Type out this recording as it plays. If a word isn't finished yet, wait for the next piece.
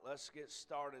Let's get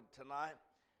started tonight,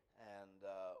 and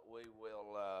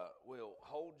we'll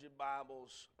hold your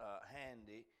Bibles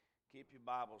handy. Keep your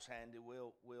Bibles handy.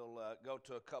 We'll go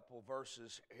to a couple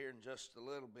verses here in just a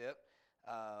little bit,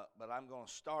 but I'm going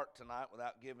to start tonight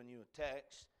without giving you a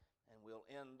text, and we'll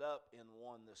end up in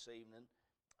one this evening.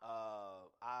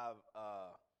 I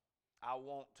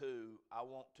want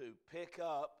to pick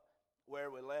up where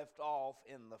we left off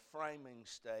in the framing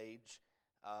stage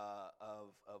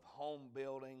of home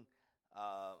building,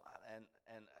 and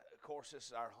of course this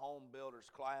is our home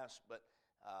builders class, but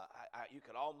you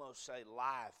could almost say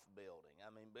life building.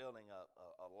 I mean, building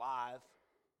a life,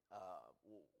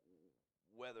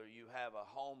 whether you have a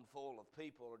home full of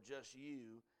people or just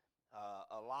you,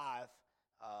 a life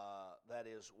that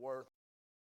is worth.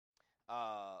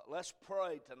 Let's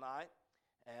pray tonight,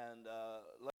 and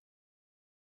let's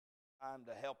time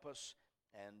to help us.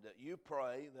 And you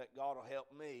pray that God will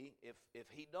help me. If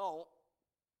He don't,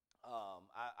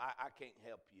 I can't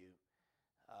help you.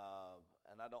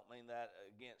 And I don't mean that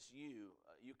against you.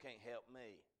 You can't help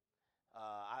me.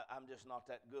 I'm just not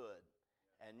that good,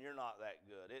 and you're not that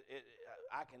good.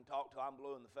 I can talk till I'm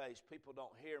blue in the face. People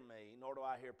don't hear me, nor do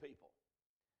I hear people.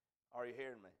 Are you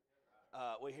hearing me?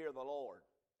 We hear the Lord,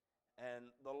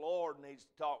 and the Lord needs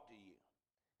to talk to you.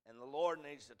 And the Lord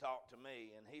needs to talk to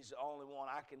me, and He's the only one.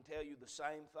 I can tell you the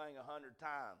same thing 100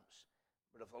 times,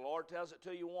 but if the Lord tells it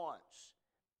to you once,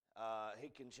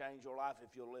 He can change your life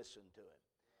if you'll listen to Him.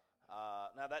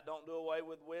 Now, that don't do away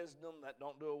with wisdom. That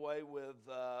don't do away with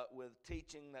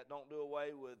teaching. That don't do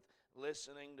away with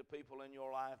listening to people in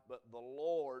your life, but the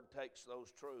Lord takes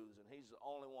those truths, and He's the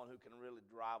only one who can really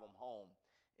drive them home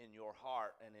in your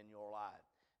heart and in your life.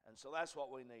 And so that's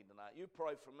what we need tonight. You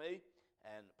pray for me.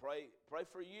 And pray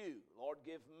for you. Lord,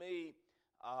 give me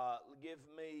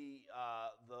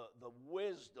the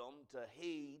wisdom to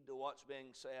heed to what's being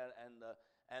said,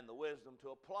 and the wisdom to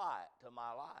apply it to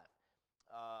my life.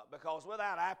 Because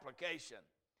without application,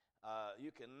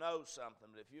 you can know something,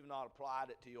 but if you've not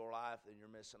applied it to your life, then you're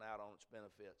missing out on its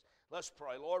benefits. Let's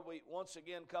pray. Lord, we once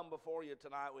again come before you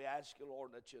tonight. We ask you,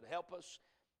 Lord, that you'd help us.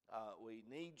 We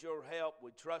need your help. We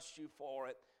trust you for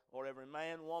it. Lord, every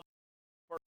man, woman,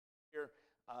 here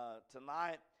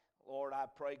tonight, Lord, I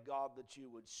pray, God, that you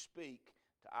would speak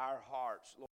to our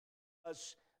hearts. Lord,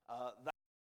 us that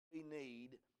we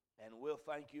need, and we'll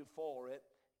thank you for it.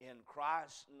 In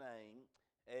Christ's name,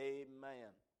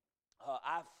 amen.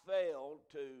 I failed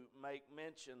to make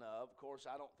mention of course,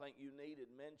 I don't think you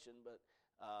needed mention, but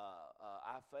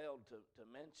I failed to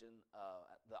mention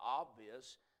the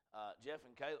obvious, Jeff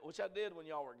and Kayla, which I did when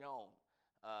y'all were gone,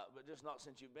 but just not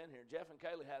since you've been here. Jeff and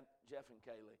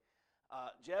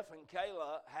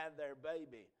Kayla had their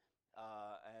baby,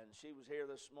 and she was here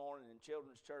this morning in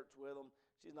children's church with them.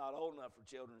 She's not old enough for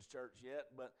children's church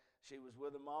yet, but she was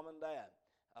with her mom and dad.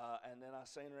 And then I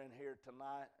seen her in here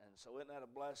tonight, and so isn't that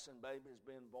a blessing? Baby's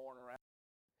been born around,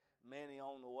 many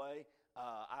on the way.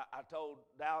 I told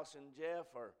Dallas and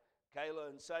Jeff, or Kayla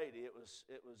and Sadie, it was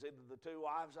either the two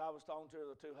wives I was talking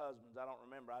to or the two husbands. I don't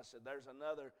remember. I said, there's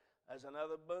another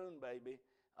Boone baby,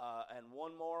 and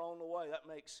one more on the way. That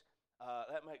makes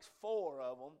 4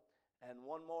 of them, and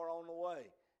one more on the way.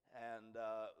 And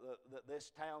this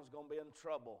town's going to be in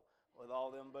trouble with all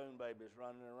them Boone babies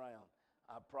running around.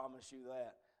 I promise you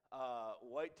that.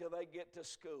 Wait till they get to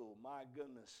school. My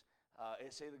goodness.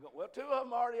 It's either going, well, 2 of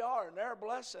them already are, and they're a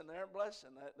blessing. They're a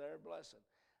blessing.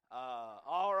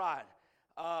 All right.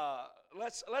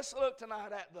 Let's look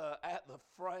tonight at the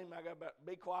frame. I got to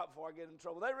be quiet before I get in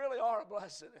trouble. They really are a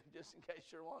blessing, just in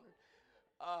case you're wondering.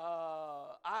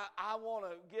 I want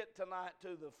to get tonight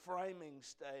to the framing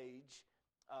stage,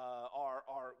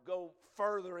 or go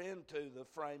further into the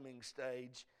framing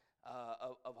stage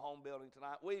of home building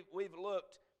tonight. We've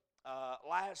looked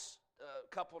last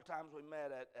couple of times we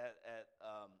met at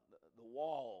the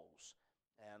walls,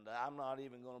 and I'm not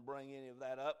even going to bring any of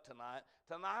that up tonight.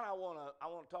 Tonight I want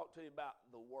to talk to you about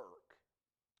the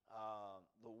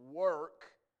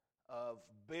work of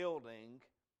building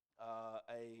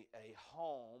a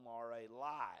home or a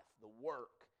life, the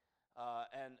work.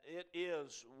 And it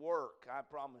is work, I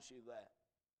promise you that.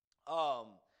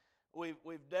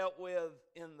 We've dealt with,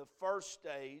 in the first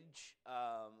stage,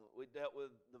 we dealt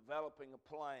with developing a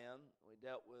plan. We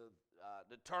dealt with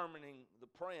determining the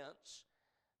prints.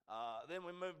 Then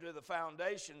we moved to the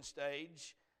foundation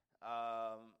stage,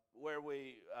 where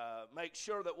we make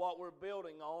sure that what we're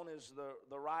building on is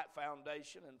the right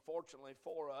foundation. And fortunately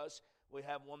for us, we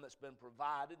have one that's been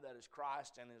provided, that is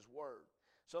Christ and His Word.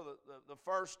 So the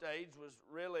first stage was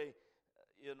really,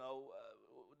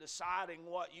 deciding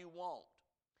what you want.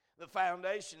 The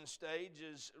foundation stage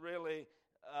is really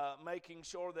making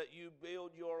sure that you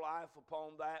build your life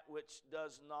upon that which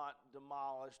does not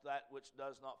demolish, that which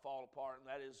does not fall apart, and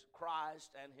that is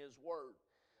Christ and His Word.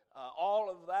 All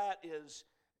of that is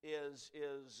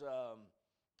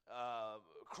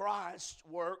Christ's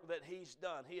work that He's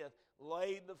done. He hath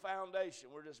laid the foundation.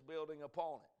 We're just building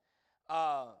upon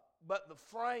it. But the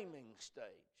framing stage,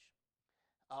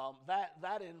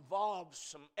 that involves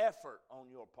some effort on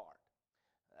your part.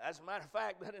 As a matter of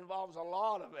fact, that involves a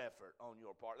lot of effort on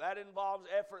your part. That involves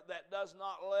effort that does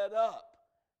not let up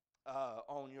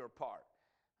on your part.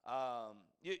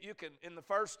 You can, in the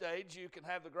first stage, you can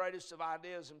have the greatest of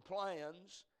ideas and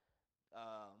plans.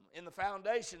 In the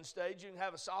foundation stage, you can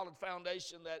have a solid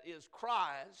foundation that is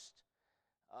Christ.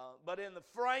 But in the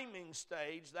framing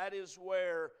stage, that is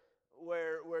where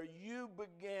you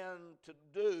begin to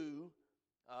do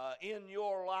in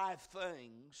your life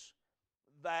things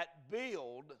that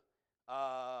build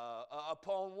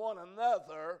upon one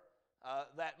another,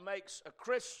 that makes a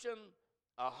Christian,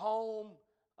 a home,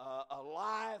 a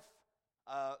life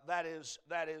that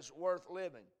is worth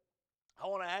living. I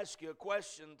want to ask you a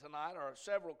question tonight, or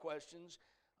several questions.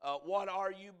 What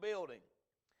are you building?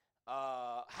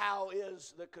 How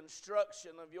is the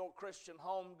construction of your Christian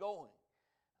home going?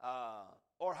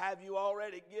 Or have you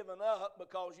already given up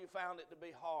because you found it to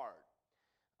be hard?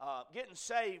 Getting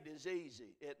saved is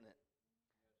easy, isn't it?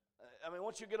 I mean,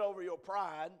 once you get over your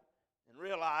pride and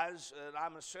realize that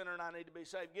I'm a sinner and I need to be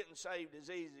saved, getting saved is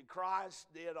easy. Christ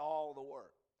did all the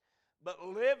work. But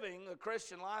living a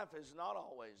Christian life is not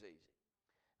always easy.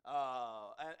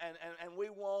 And we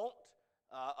want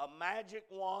a magic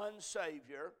wand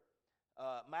Savior,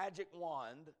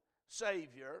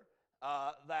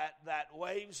 that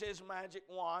waves His magic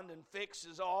wand and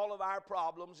fixes all of our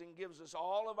problems and gives us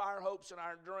all of our hopes and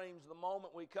our dreams the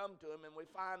moment we come to Him and we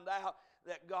find out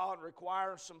that God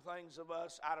requires some things of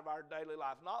us out of our daily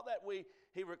life. Not that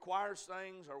He requires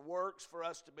things or works for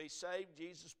us to be saved.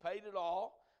 Jesus paid it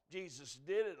all. Jesus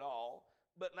did it all.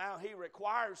 But now He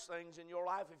requires things in your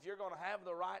life if you're going to have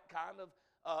the right kind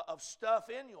of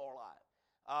stuff in your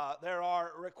life. There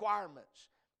are requirements.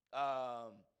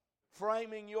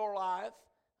 Framing your life,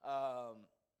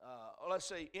 let's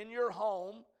see, in your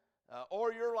home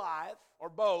or your life, or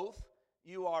both,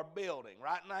 you are building.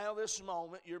 Right now, this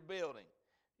moment, you're building.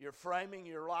 You're framing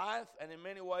your life, and in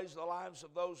many ways, the lives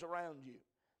of those around you.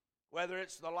 Whether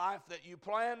it's the life that you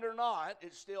planned or not,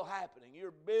 it's still happening.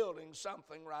 You're building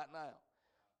something right now.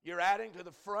 You're adding to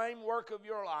the framework of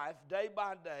your life, day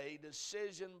by day,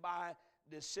 decision by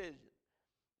decision.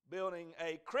 Building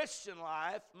a Christian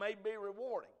life may be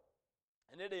rewarding.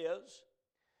 And it is.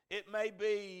 It may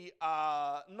be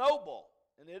noble,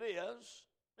 and it is.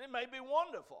 It may be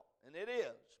wonderful, and it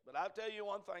is. But I'll tell you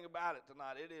one thing about it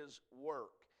tonight. It is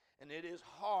work, and it is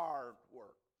hard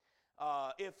work.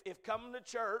 If coming to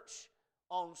church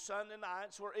on Sunday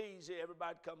nights were easy,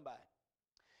 everybody'd come back.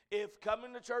 If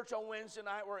coming to church on Wednesday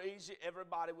night were easy,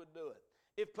 everybody would do it.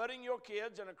 If putting your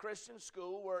kids in a Christian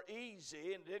school were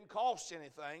easy and didn't cost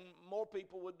anything, more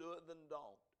people would do it than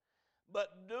don't.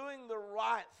 But doing the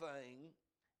right thing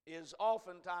is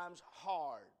oftentimes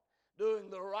hard. Doing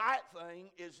the right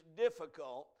thing is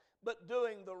difficult, but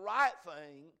doing the right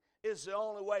thing is the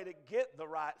only way to get the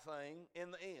right thing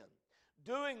in the end.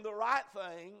 Doing the right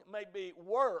thing may be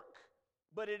work,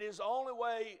 but it is the only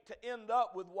way to end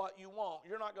up with what you want.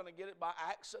 You're not going to get it by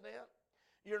accident.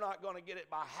 You're not going to get it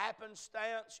by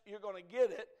happenstance. You're going to get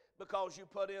it because you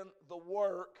put in the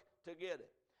work to get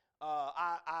it.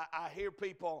 I hear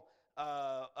people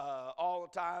all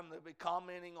the time. They'll be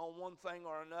commenting on one thing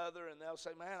or another, and they'll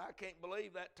say, man, I can't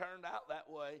believe that turned out that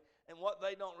way. And what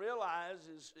they don't realize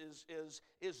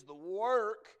is the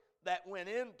work that went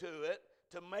into it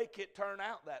to make it turn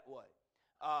out that way.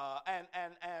 And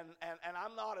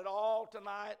I'm not at all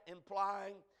tonight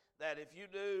implying that if you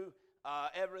do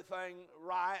everything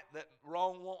right, that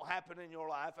wrong won't happen in your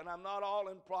life. And I'm not all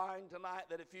implying tonight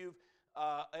that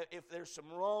if there's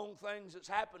some wrong things that's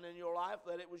happened in your life,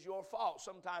 that it was your fault.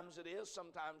 Sometimes it is,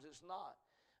 sometimes it's not.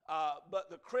 But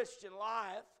the Christian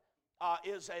life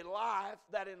is a life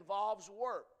that involves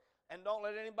work. And don't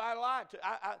let anybody lie to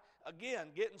you. Again,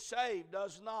 getting saved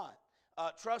does not.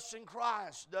 Trusting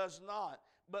Christ does not.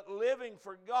 But living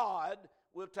for God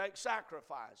will take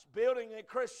sacrifice. Building a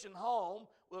Christian home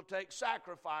will take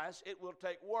sacrifice. It will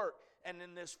take work. And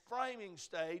in this framing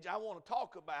stage, I want to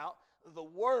talk about the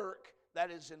work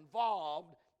that is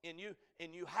involved in you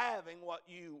having what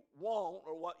you want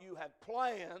or what you have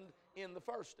planned in the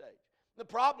first stage. The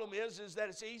problem is that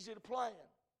it's easy to plan.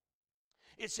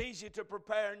 It's easy to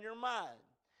prepare in your mind.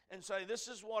 and say, this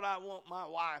is what I want my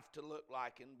wife to look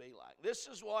like and be like. This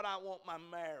is what I want my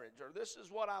marriage, or this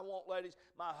is what I want, ladies,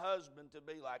 my husband to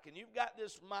be like. And you've got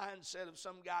this mindset of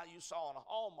some guy you saw in a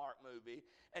Hallmark movie,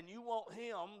 and you want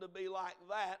him to be like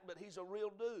that, but he's a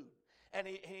real dude. And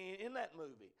he in that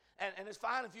movie. And it's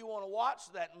fine if you want to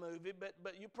watch that movie,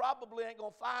 but you probably ain't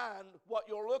going to find what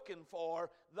you're looking for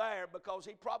there, because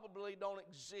he probably don't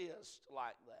exist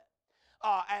like that.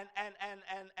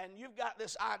 And you've got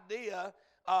this idea,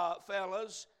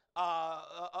 fellas,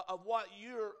 of what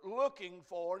you're looking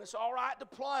for, and it's all right to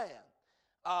plan.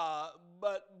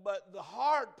 But the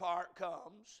hard part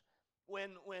comes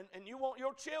when and you want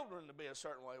your children to be a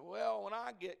certain way. Well, when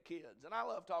I get kids, and I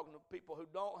love talking to people who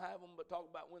don't have them, but talk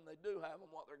about when they do have them,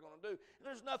 what they're going to do. And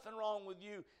there's nothing wrong with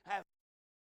you having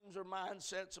or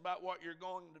mindsets about what you're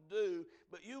going to do,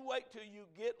 but you wait till you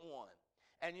get one,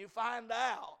 and you find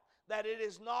out that it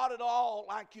is not at all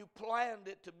like you planned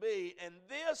it to be, and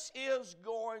this is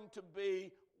going to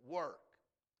be work.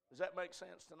 Does that make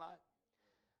sense tonight?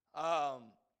 I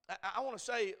want to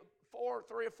say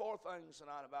three or four things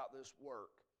tonight about this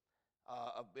work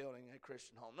of building a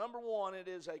Christian home. Number one, it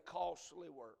is a costly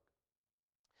work.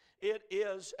 It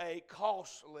is a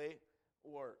costly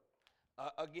work.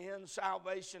 Again,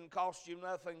 salvation costs you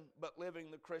nothing, but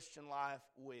living the Christian life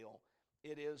will.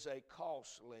 It is a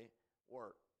costly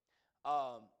work.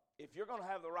 If you're going to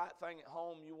have the right thing at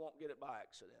home, you won't get it by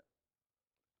accident.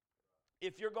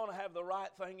 If you're going to have the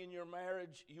right thing in your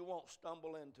marriage, you won't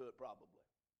stumble into it probably.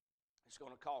 It's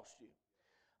going to cost you.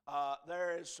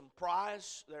 There is some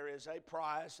price. There is a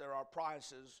price. There are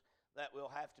prices that will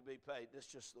have to be paid. That's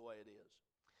just the way it is.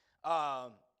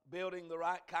 Building the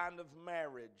right kind of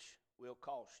marriage will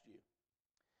cost you.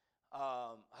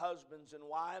 Husbands and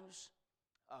wives,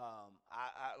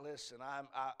 listen.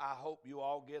 I hope you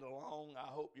all get along. I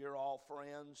hope you're all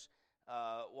friends.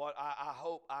 I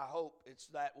hope it's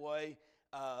that way.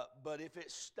 But if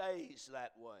it stays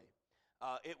that way,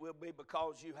 it will be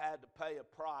because you had to pay a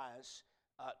price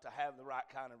to have the right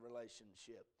kind of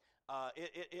relationship.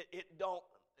 It don't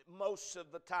most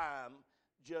of the time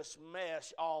just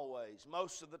mesh always.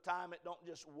 Most of the time it don't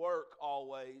just work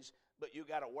always, but you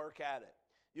got to work at it.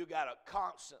 You got to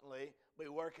constantly be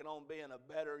working on being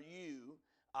a better you.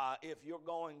 If you're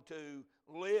going to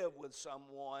live with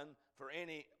someone for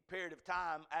any period of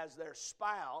time as their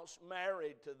spouse,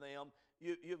 married to them,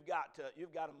 you've got to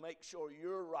make sure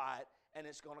you're right, and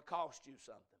it's going to cost you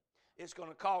something. It's going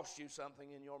to cost you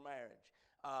something in your marriage,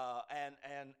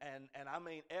 and I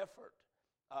mean effort.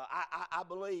 I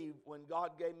believe when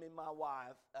God gave me my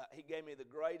wife, He gave me the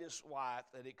greatest wife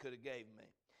that He could have gave me,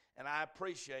 and I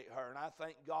appreciate her, and I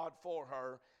thank God for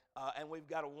her. And we've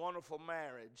got a wonderful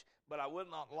marriage, but I would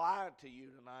not lie to you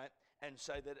tonight and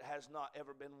say that it has not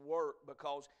ever been work,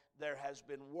 because there has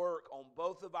been work on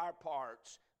both of our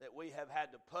parts that we have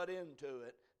had to put into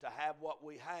it to have what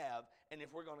we have. And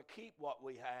if we're going to keep what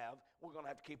we have, we're going to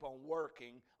have to keep on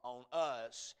working on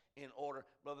us in order.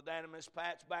 Brother Dan and Miss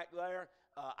Pat's back there,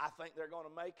 I think they're going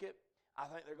to make it. I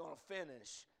think they're going to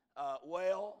finish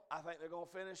well. I think they're going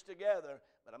to finish together.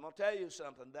 But I'm going to tell you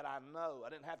something that I know.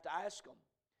 I didn't have to ask them.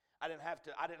 I didn't have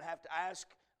to ask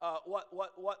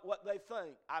what they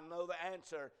think. I know the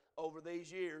answer. Over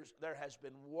these years, there has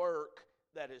been work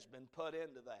that has been put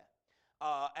into that.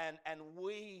 And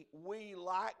we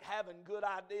like having good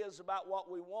ideas about what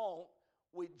we want.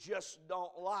 We just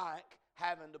don't like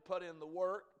having to put in the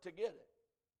work to get it.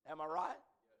 Am I right?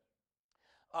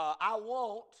 I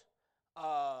want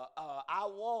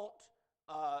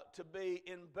to be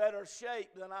in better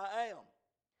shape than I am.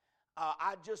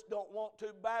 I just don't want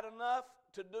to bad enough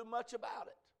to do much about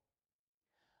it.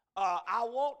 I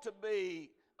want to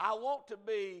be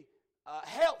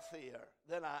healthier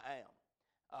than I am,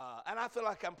 and I feel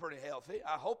like I'm pretty healthy.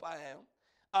 I hope I am,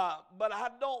 but I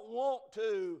don't want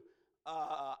to.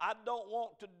 I don't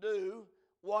want to do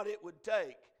what it would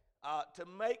take to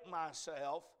make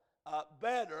myself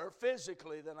better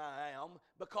physically than I am,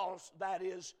 because that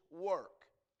is work.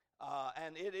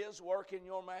 And it is work in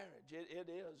your marriage.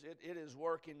 It is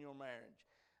work in your marriage.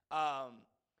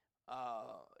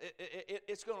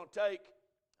 It's going to take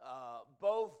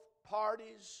both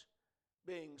parties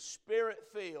being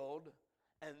Spirit-filled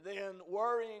and then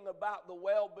worrying about the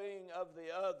well-being of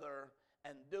the other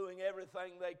and doing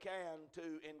everything they can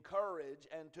to encourage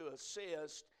and to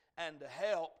assist and to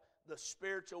help the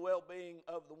spiritual well-being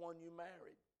of the one you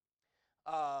married.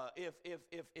 If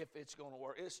it's going to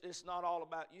work. It's not all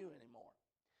about you anymore.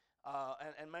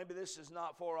 And maybe this is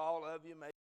not for all of you.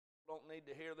 Maybe don't need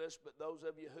to hear this, but those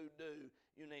of you who do,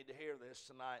 you need to hear this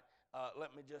tonight.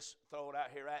 Let me just throw it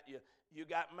out here at you. You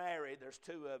got married. There's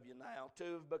two of you now.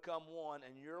 Two have become one,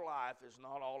 and your life is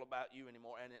not all about you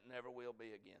anymore, and it never will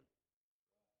be again.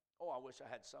 Oh, I wish I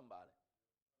had somebody.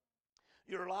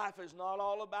 Your life is not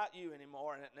all about you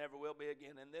anymore, and it never will be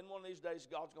again. And then one of these days,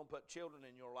 God's going to put children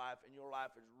in your life, and your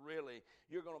life is really,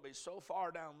 you're going to be so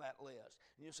far down that list.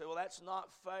 And you say, well, that's not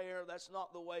fair. That's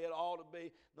not the way it ought to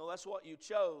be. No, that's what you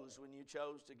chose when you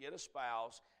chose to get a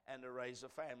spouse and to raise a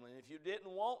family. And if you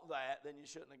didn't want that, then you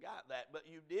shouldn't have got that. But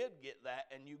you did get that,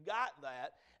 and you got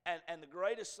that. And the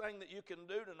greatest thing that you can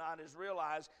do tonight is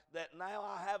realize that now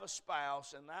I have a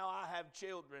spouse, and now I have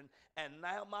children, and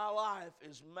now my life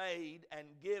is made and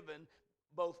given,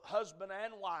 both husband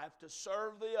and wife, to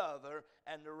serve the other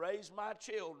and to raise my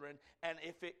children. And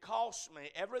if it costs me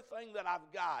everything that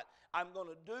I've got, I'm going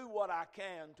to do what I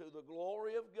can to the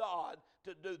glory of God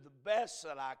to do the best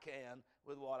that I can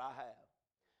with what I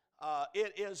have.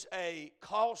 It is a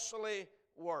costly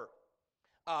work.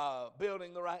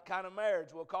 Building the right kind of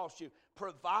marriage will cost you.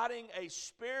 Providing a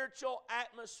spiritual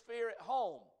atmosphere at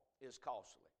home is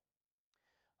costly.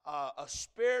 A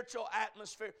spiritual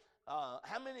atmosphere.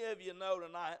 How many of you know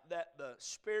tonight that the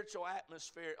spiritual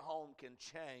atmosphere at home can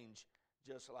change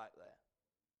just like that?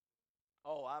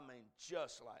 Oh, I mean,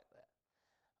 just like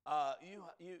that.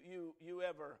 You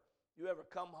ever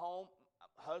come home,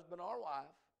 husband or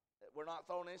wife? We're not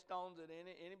throwing any stones at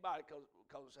anybody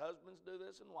because husbands do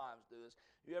this and wives do this.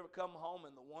 You ever come home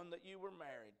and the one that you were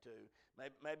married to,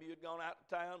 maybe you'd gone out to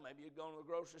town, maybe you'd gone to the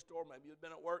grocery store, maybe you'd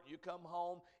been at work, you come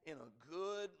home in a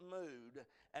good mood,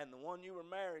 and the one you were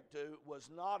married to was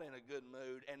not in a good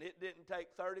mood, and it didn't take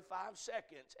 35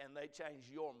 seconds, and they changed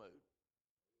your mood.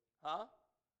 Huh?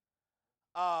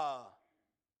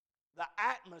 The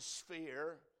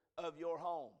atmosphere of your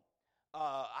home.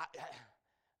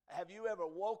 Have you ever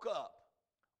woke up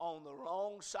on the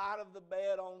wrong side of the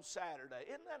bed on Saturday?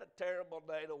 Isn't that a terrible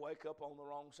day to wake up on the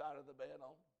wrong side of the bed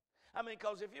on? I mean,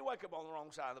 because if you wake up on the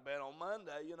wrong side of the bed on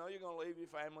Monday, you know, you're going to leave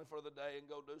your family for the day and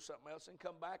go do something else and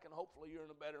come back, and hopefully you're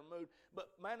in a better mood.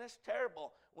 But, man, it's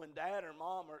terrible when dad or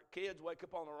mom or kids wake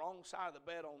up on the wrong side of the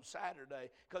bed on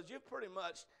Saturday, because you've pretty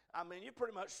much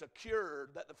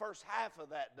secured that the first half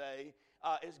of that day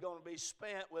is going to be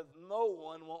spent with no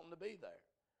one wanting to be there.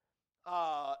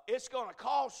 It's going to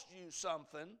cost you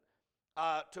something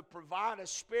to provide a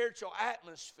spiritual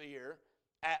atmosphere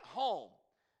at home.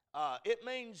 It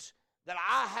means that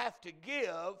I have to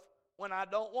give when I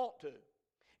don't want to.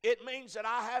 It means that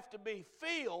I have to be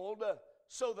filled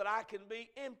so that I can be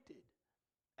emptied.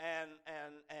 And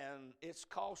it's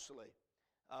costly.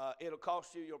 It'll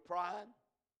cost you your pride.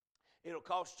 It'll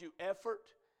cost you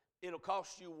effort. It'll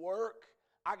cost you work.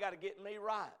 I got to get me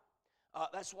right.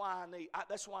 That's why I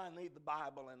need the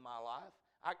Bible in my life.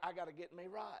 I got to get me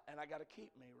right, and I got to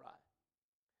keep me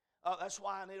right. That's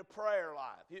why I need a prayer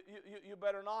life. You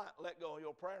better not let go of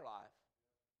your prayer life.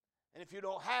 And if you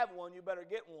don't have one, you better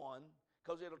get one,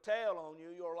 because it'll tell on you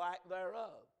your lack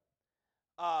thereof.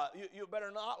 You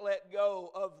better not let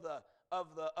go of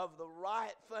the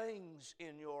right things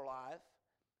in your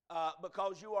life,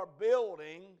 because you are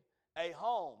building a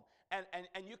home,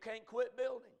 and you can't quit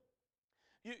building.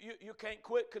 You can't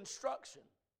quit construction.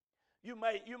 You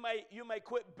may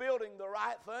quit building the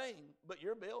right thing, but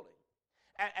you're building.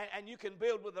 And you can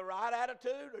build with the right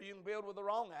attitude, or you can build with the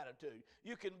wrong attitude.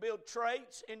 You can build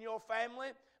traits in your family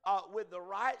with the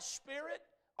right spirit,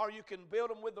 or you can build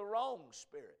them with the wrong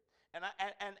spirit.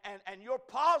 And your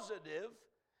positive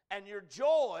and your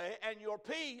joy and your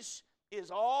peace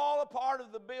is all a part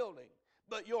of the building.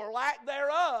 But your lack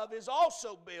thereof is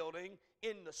also building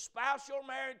in the spouse you're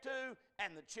married to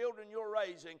and the children you're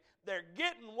raising. They're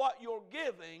getting what you're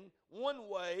giving one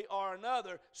way or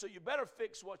another, so you better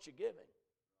fix what you're giving.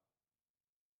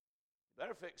 You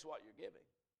better fix what you're giving.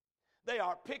 They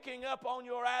are picking up on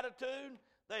your attitude.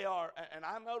 They are, and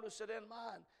I notice it in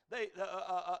mine.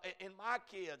 In my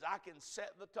kids, I can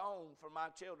set the tone for my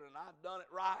children. I've done it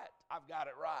right. I've got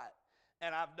it right.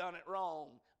 And I've done it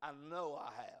wrong. I know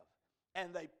I have.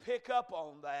 And they pick up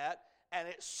on that, and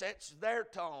it sets their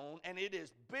tone, and it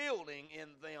is building in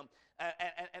them.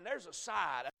 And there's a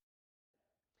side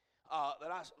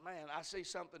that I see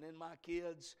something in my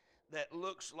kids that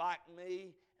looks like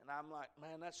me, and I'm like,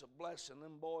 man, that's a blessing.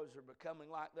 Them boys are becoming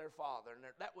like their father, and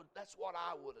that's what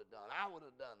I would have done. I would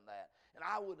have done that, and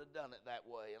I would have done it that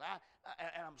way. And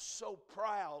I'm so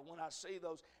proud when I see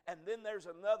those. And then there's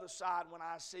another side when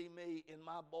I see me in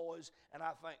my boys, and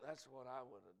I think that's what I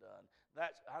would have done.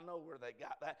 I know where they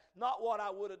got that. Not what I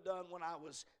would have done when I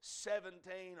was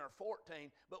 17 or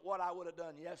 14, but what I would have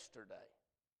done yesterday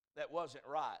that wasn't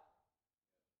right.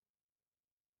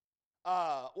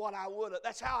 what I would have.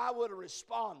 That's how I would have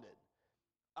responded.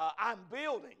 I'm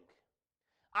building.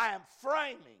 I am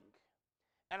framing.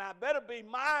 And I better be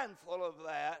mindful of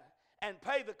that and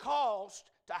pay the cost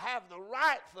to have the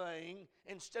right thing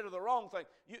instead of the wrong thing.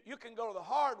 You can go to the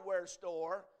hardware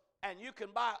store and you can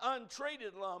buy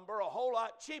untreated lumber a whole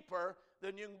lot cheaper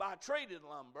than you can buy treated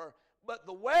lumber, but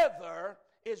the weather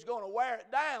is going to wear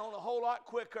it down a whole lot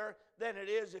quicker than it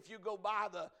is if you go buy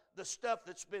the stuff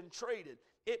that's been treated.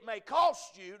 It may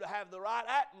cost you to have the right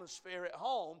atmosphere at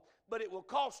home, but it will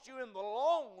cost you in the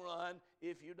long run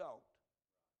if you don't.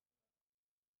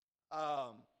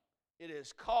 It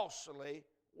is costly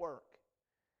work.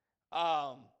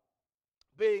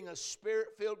 Being a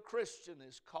Spirit-filled Christian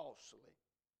is costly.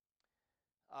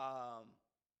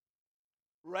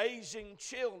 Raising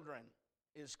children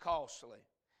is costly.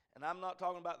 And I'm not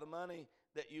talking about the money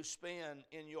that you spend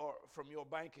from your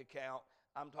bank account.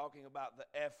 I'm talking about the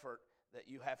effort that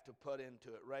you have to put into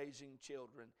it. Raising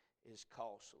children is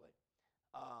costly.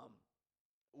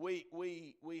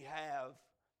 We have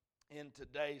in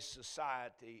today's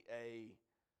society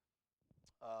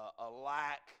a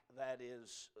lack that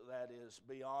is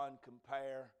beyond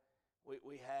compare.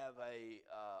 We have a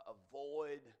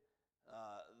void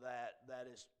that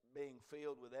is being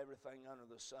filled with everything under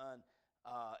the sun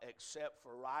except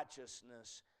for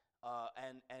righteousness,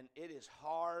 and it is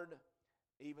hard,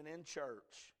 even in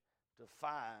church, to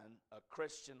find a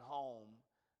Christian home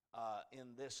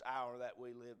in this hour that we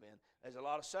live in. There's a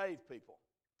lot of saved people.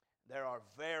 There are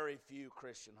very few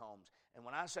Christian homes. And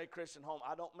when I say Christian home,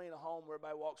 I don't mean a home where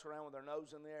everybody walks around with their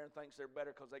nose in the air and thinks they're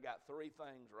better because they got three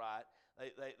things right.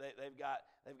 They've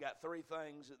got three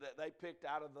things that they picked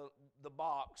out of the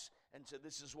box and said,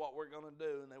 this is what we're going to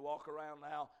do. And they walk around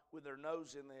now with their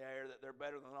nose in the air that they're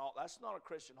better than all. That's not a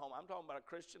Christian home. I'm talking about a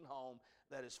Christian home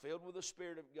that is filled with the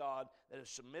Spirit of God, that is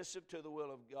submissive to the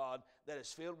will of God, that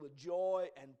is filled with joy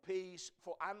and peace.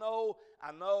 For I know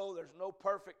there's no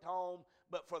perfect home,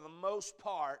 but for the most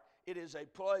part, it is a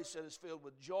place that is filled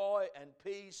with joy and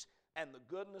peace and the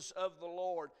goodness of the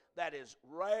Lord that is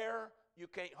rare. You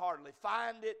can't hardly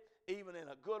find it. Even in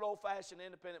a good old-fashioned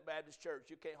independent Baptist church,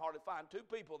 you can't hardly find two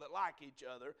people that like each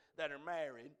other, that are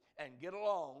married and get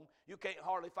along. You can't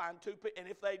hardly find two people, and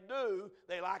if they do,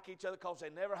 they like each other because they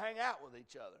never hang out with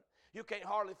each other. You can't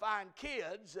hardly find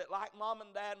kids that like mom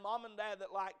and dad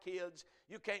that like kids.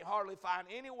 You can't hardly find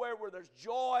anywhere where there's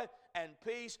joy and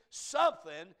peace.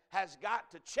 Something has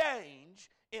got to change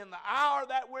in the hour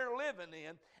that we're living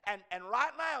in. And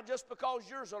right now, just because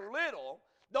yours are little,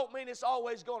 don't mean it's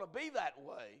always going to be that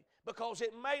way, because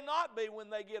it may not be when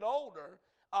they get older.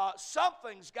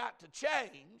 Something's got to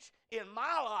change in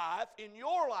my life, in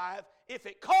your life. If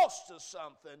it costs us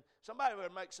something, somebody better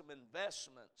make some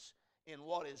investments in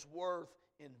what is worth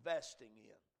investing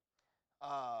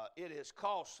in. It is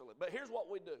costly. But here's what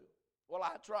we do. Well,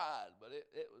 I tried, but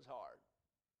it was hard.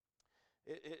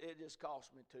 It just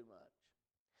cost me too much.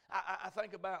 I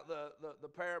think about the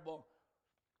parable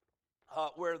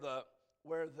where the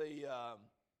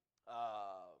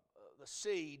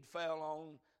seed fell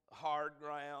on hard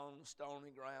ground,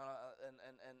 stony ground,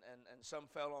 and some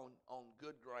fell on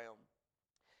good ground.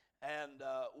 And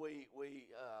we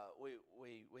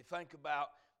think about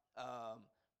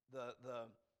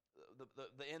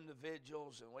the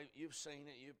individuals, and you've seen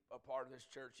it. You're a part of this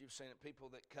church. You've seen it. People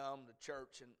that come to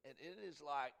church, and it is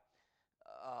like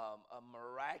a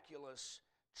miraculous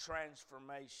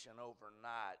transformation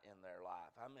overnight in their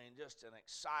life. I mean, just an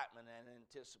excitement and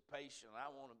anticipation. I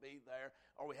want to be there.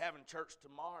 Are we having church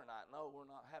tomorrow night? No,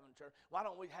 we're not having church. Why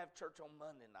don't we have church on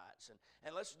Monday nights?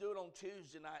 And let's do it on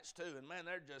Tuesday nights too. And man,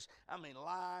 they're just,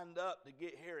 lined up to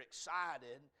get here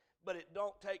excited. But it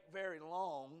don't take very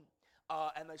long.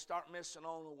 And they start missing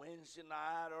on a Wednesday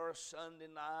night or a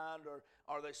Sunday night,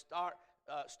 or they start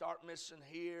missing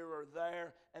here or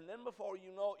there, and then before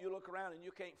you know it, you look around and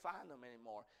you can't find them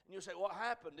anymore. And you say, "What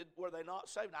happened? Were they not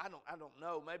saved?" I don't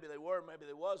know. Maybe they were, maybe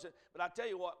they wasn't. But I tell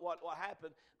you what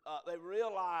happened. They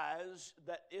realized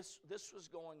that this was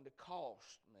going to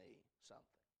cost me something.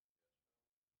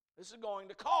 This is going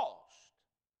to cost,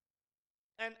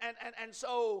 and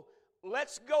so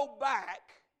let's go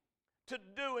back to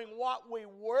doing what we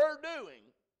were doing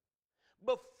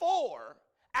before,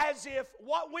 as if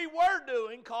what we were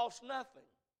doing cost nothing.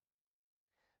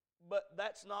 But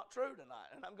that's not true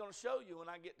tonight. And I'm going to show you when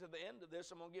I get to the end of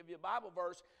this. I'm going to give you a Bible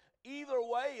verse. Either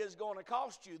way is going to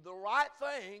cost you. The right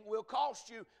thing will cost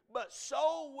you, but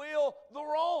so will the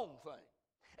wrong thing.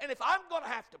 And if I'm going to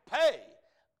have to pay,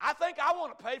 I think I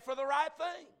want to pay for the right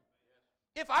thing.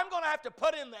 if I'm going to have to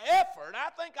put in the effort, I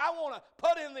think I want to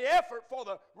put in the effort for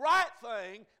the right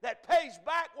thing that pays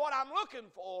back what I'm looking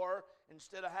for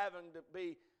instead of having to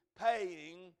be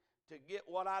paying to get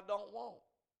what I don't want.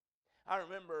 I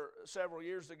remember several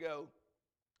years ago,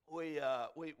 we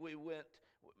went,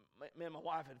 me and my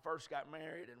wife had first got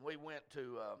married, and we went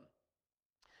to,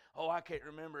 I can't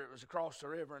remember, it was across the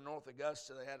river in North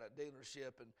Augusta. They had a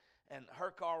dealership, and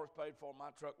her car was paid for,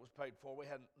 my truck was paid for. We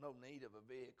had no need of a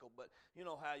vehicle, but you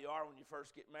know how you are when you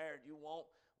first get married. You want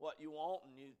what you want,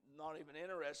 and you're not even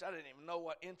interested. I didn't even know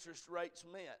what interest rates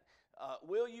meant.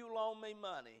 Will you loan me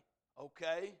money?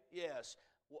 Okay, yes.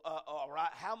 All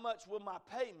right, how much will my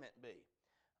payment be?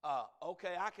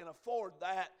 Okay, I can afford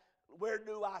that. Where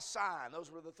do I sign? Those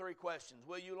were the three questions.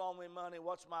 Will you loan me money?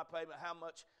 What's my payment? How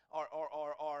much?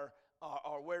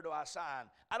 Or where do I sign?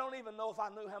 I don't even know if I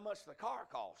knew how much the car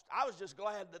cost. I was just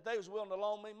glad that they was willing to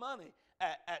loan me money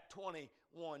at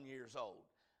 21 years old.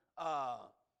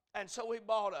 And so we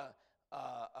bought a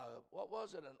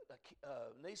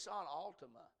Nissan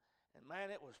Altima. And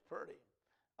man, it was pretty.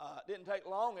 It didn't take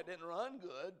long. It didn't run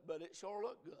good, but it sure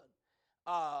looked good.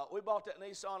 We bought that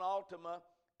Nissan Altima,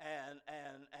 and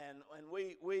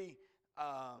we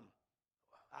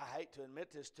I hate to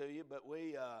admit this to you, but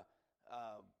we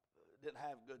didn't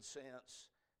have good sense,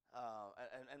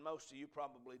 and most of you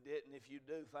probably didn't. If you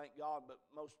do, thank God, but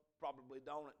most probably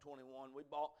don't at 21. We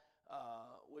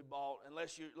bought,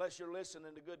 unless you're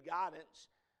listening to good guidance,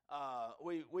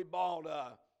 we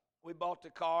bought the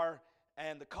car,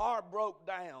 and the car broke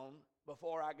down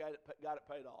before I got it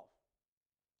paid off.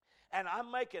 And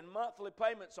I'm making monthly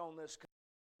payments on this car.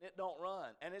 It don't run,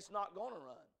 and it's not going to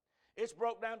run. It's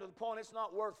broke down to the point it's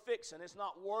not worth fixing. It's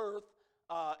not worth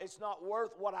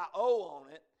what I owe on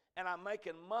it, and I'm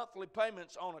making monthly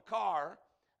payments on a car,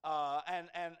 and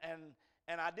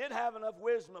I did have enough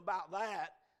wisdom about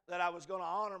that I was going to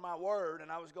honor my word,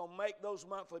 and I was going to make those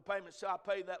monthly payments till I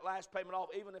paid that last payment off.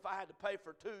 Even if I had to pay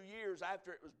for 2 years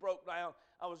after it was broke down,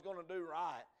 I was going to do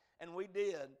right, and we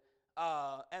did.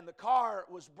 And the car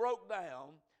was broke down.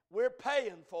 We're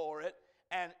paying for it,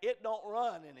 and it don't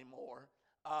run anymore.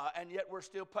 And yet we're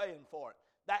still paying for it.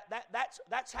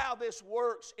 That's how this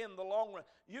works in the long run.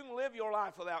 You can live your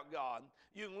life without God.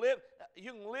 You can live,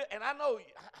 and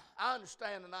I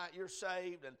understand tonight you're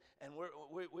saved, and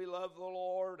we love the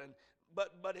Lord,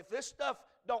 but if this stuff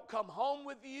don't come home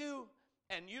with you,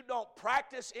 and you don't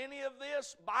practice any of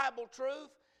this Bible truth,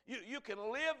 you can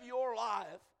live your life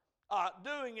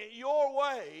doing it your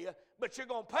way, but you're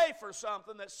going to pay for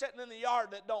something that's sitting in the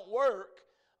yard that don't work.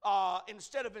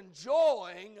 Instead of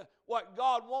enjoying what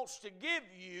God wants to give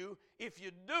you if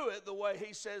you do it the way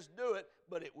He says do it,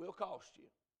 but it will cost you.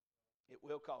 It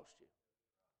will cost you.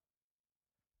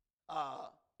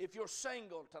 If you're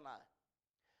single tonight,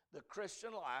 the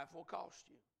Christian life will cost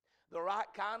you. The right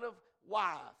kind of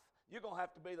wife, you're going to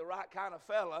have to be the right kind of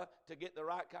fella to get the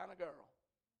right kind of girl.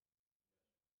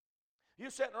 You're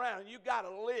sitting around and you got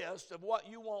a list of what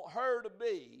you want her to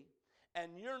be,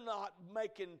 and you're not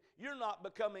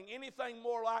becoming anything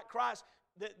more like Christ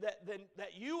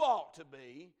that you ought to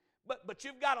be, but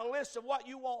you've got a list of what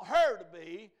you want her to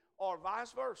be, or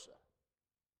vice versa.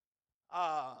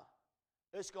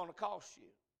 It's going to cost you.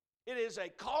 It is a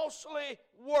costly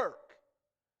work.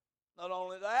 Not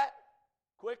only that,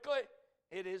 quickly,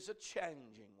 it is a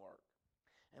changing work.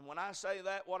 And when I say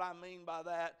that, what I mean by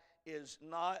that is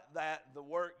not that the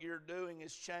work you're doing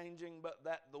is changing, but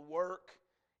that the work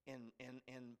in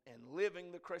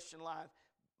living the Christian life,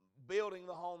 building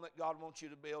the home that God wants you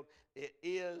to build, it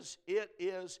is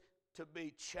to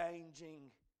be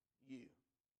changing you.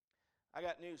 I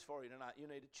got news for you tonight. You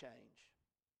need to change.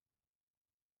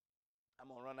 I'm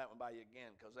going to run that one by you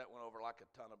again because that went over like a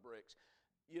ton of bricks.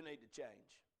 You need to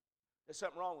change. There's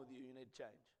something wrong with you. You need to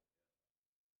change.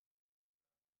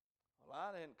 Well,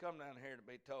 I didn't come down here to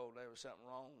be told there was something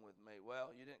wrong with me. Well,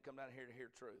 you didn't come down here to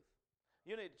hear truth.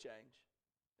 You need to change.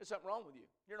 There's something wrong with you.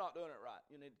 You're not doing it right.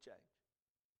 You need to change.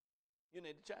 You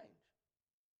need to change.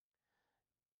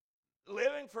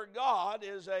 Living for God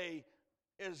is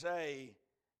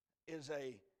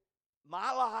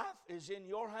my life is in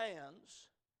your hands,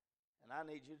 and I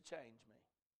need you to change me.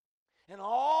 And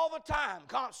all the time,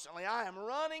 constantly, I am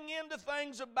running into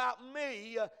things about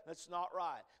me that's not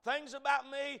right. Things about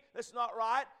me that's not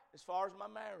right as far as my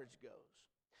marriage goes.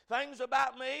 Things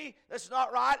about me that's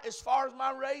not right as far as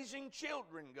my raising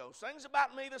children goes. Things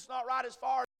about me that's not right as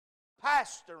far as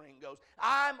pastoring goes.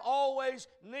 I'm always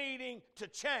needing to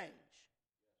change.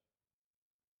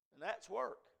 And that's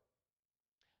work.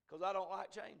 Because I don't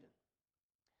like changing.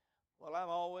 Well, I've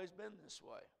always been this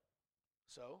way.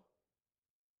 So?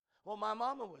 Well, my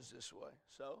mama was this way.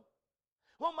 So?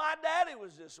 Well, my daddy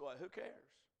was this way. Who cares?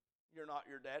 You're not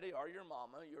your daddy or your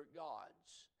mama. You're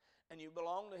God's. And you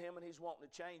belong to Him, and He's wanting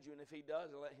to change you. And if He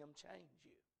does, let Him change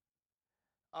you.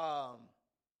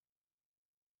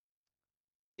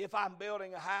 If I'm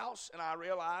building a house and I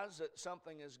realize that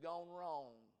something has gone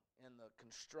wrong in the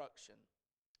construction,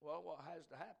 well, what has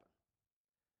to happen?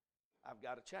 I've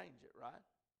got to change it, right?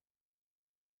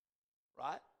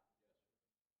 Right?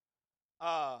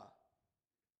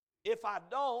 If I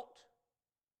don't,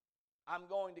 I'm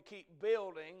going to keep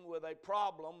building with a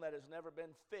problem that has never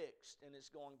been fixed, and it's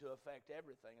going to affect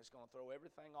everything. It's going to throw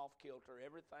everything off kilter,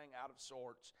 everything out of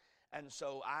sorts. And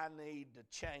so I need to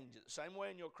change it. The same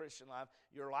way in your Christian life,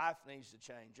 your life needs to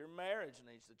change. Your marriage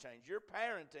needs to change. Your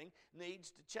parenting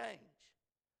needs to change.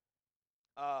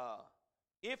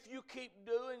 If you keep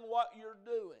doing what you're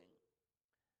doing,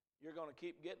 you're going to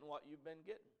keep getting what you've been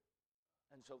getting.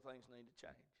 And so things need to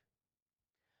change.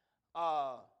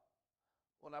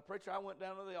 When I preached, I went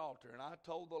down to the altar and I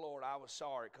told the Lord I was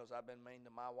sorry because I've been mean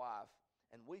to my wife,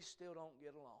 and we still don't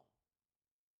get along.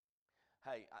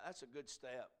 Hey, that's a good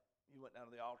step. You went down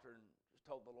to the altar and just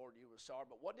told the Lord you were sorry,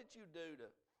 but what did you do to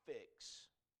fix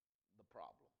the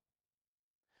problem?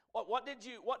 What did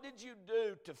you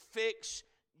do to fix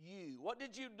you? What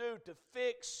did you do to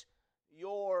fix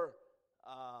your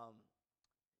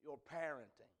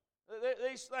parenting?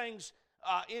 These things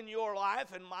in your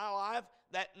life and my life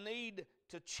that need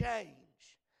to change.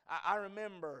 I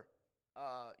remember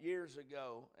years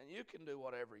ago, and you can do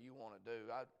whatever you want to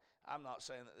do. I'm not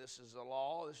saying that this is a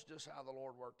law. This is just how the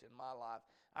Lord worked in my life.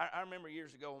 I remember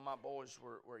years ago when my boys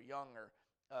were younger,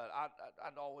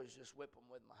 I'd always just whip them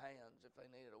with my hands if they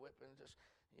needed a whipping.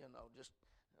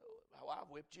 I've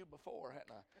whipped you before,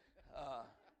 hadn't I?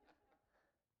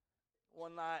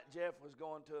 One night, Jeff was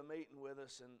going to a meeting with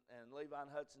us, and Levi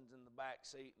and Hudson's in the back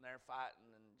seat, and they're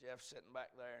fighting, and Jeff's sitting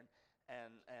back there,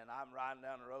 and I'm riding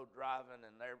down the road driving,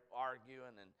 and they're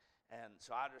arguing, and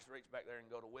so I just reached back there and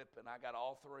go to whipping. I got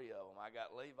all three of them. I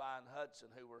got Levi and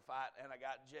Hudson who were fighting, and I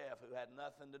got Jeff who had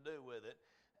nothing to do with it.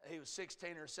 He was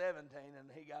 16 or 17, and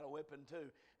he got a whipping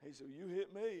too. He said, "You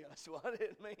hit me." I said, "Well, I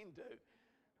didn't mean to.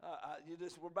 You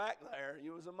just were back there.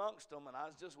 You was amongst them, and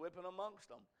I was just whipping amongst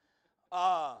them."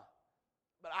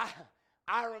 But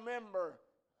I remember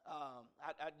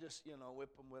I just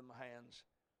whip them with my hands,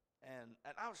 and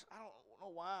I don't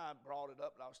know why I brought it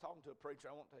up, but I was talking to a preacher.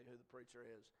 I won't tell you who the preacher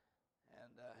is.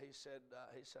 And he said,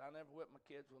 "I never whipped my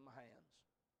kids with my hands."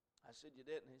 I said, "You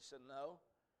didn't?" He said, "No."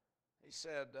 He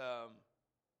said,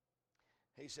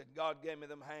 "God gave me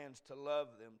them hands to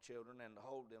love them children and to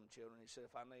hold them children." He said,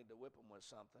 "If I need to whip them with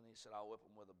something," he said, "I'll whip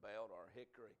them with a belt or a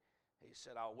hickory." He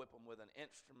said, "I'll whip them with an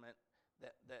instrument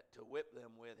that to whip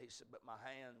them with." He said, "But my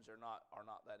hands are not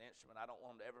that instrument. I don't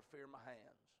want them to ever fear my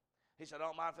hands." He said, "I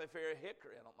don't mind if they fear a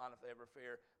hickory. I don't mind if they ever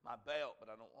fear my belt, but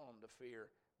I don't want them to fear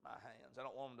my hands. I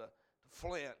don't want them to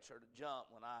flinch or to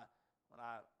jump when I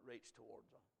reach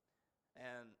towards them."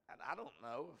 And I don't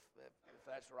know if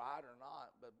that's right or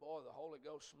not, but boy, the Holy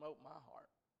Ghost smote my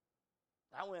heart.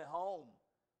 I went home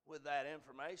with that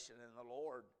information, and the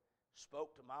Lord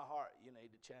spoke to my heart, "You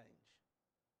need to change."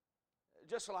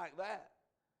 Just like that.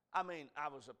 I mean, I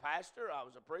was a pastor, I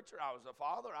was a preacher, I was a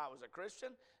father, I was a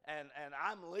Christian, and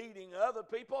I'm leading other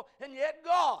people, and yet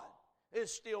God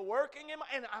is still working in my,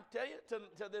 and I tell you,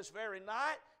 to this very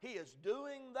night, He is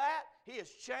doing that. He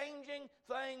is changing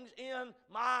things in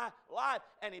my life,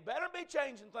 and He better be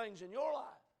changing things in your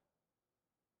life.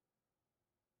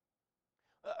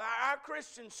 Our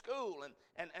Christian school,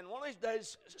 and one of these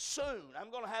days soon, I'm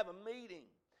going to have a meeting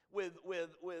with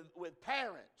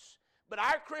parents. But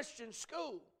our Christian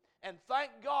school, and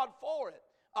thank God for it,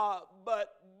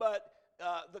 but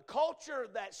the culture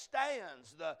that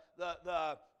stands,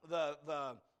 the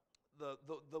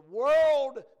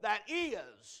world that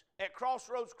is at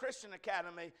Crossroads Christian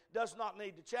Academy does not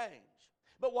need to change.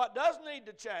 But what does need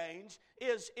to change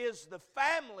is the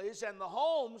families and the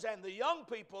homes and the young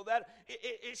people. That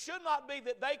it should not be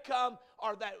that they come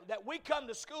or that we come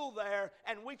to school there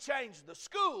and we change the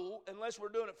school unless we're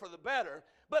doing it for the better,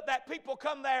 but that people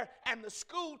come there and the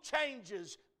school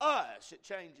changes us. It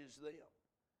changes them.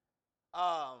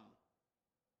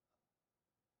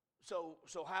 So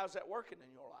how's that working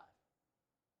in your life?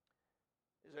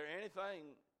 Is there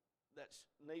anything that's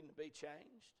needing to be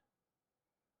changed?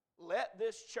 Let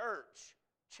this church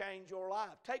change your life.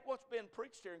 Take what's been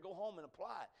preached here and go home and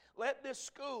apply it. Let this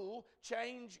school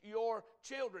change your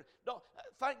children.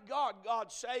 Thank God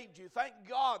God saved you. Thank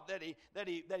God that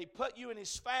He put you in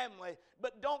His family.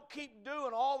 But don't keep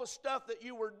doing all the stuff that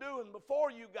you were doing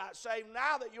before you got saved,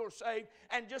 now that you're saved,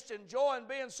 and just enjoying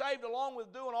being saved along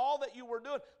with doing all that you were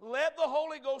doing. Let the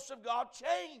Holy Ghost of God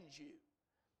change you.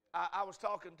 I was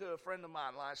talking to a friend of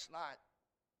mine last night,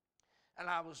 and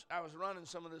I was running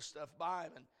some of this stuff by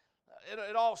him, and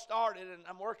it all started, and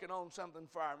I'm working on something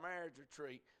for our marriage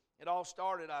retreat. It all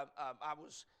started, I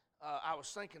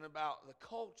was thinking about the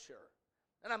culture.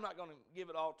 And I'm not going to give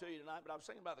it all to you tonight, but I was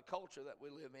thinking about the culture that we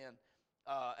live in.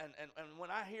 And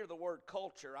when I hear the word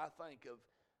culture, I think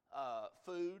of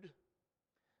food.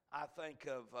 I think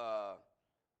of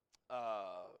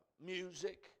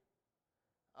music,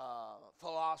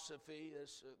 philosophy,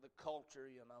 the culture,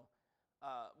 you know.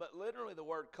 But literally the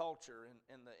word culture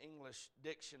in the English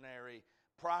dictionary,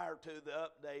 prior to the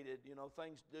updated, you know,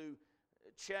 things do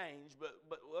change. But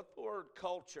what the word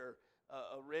culture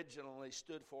originally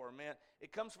stood for meant,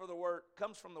 it comes from the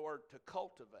word to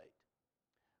cultivate,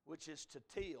 which is to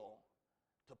till,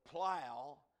 to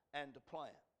plow, and to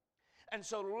plant. And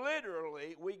so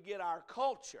literally we get our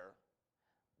culture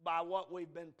by what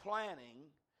we've been planting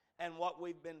and what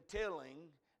we've been tilling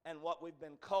and what we've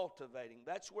been cultivating.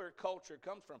 That's where culture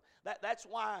comes from. That's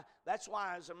why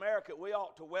as America we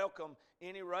ought to welcome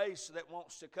any race that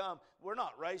wants to come. We're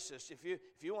not racist. If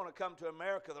you want to come to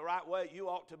America the right way, you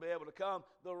ought to be able to come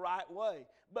the right way.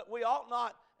 But we ought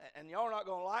not, and y'all are not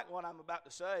going to like what I'm about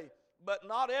to say, but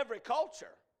not every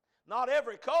culture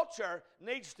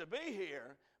needs to be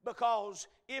here, because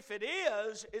if it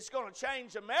is, it's going to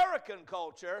change American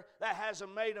culture that has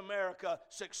made America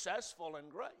successful and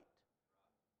great.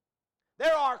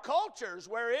 There are cultures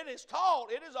where it is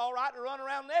taught it is all right to run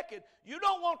around naked. You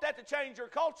don't want that to change your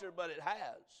culture, but it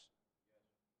has.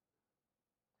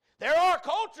 There are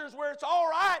cultures where it's all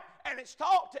right and it's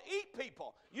taught to eat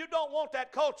people. You don't want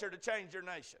that culture to change your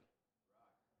nation.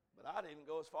 But I'd even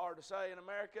go as far to say in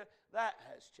America, that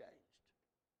has changed.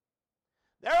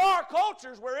 There are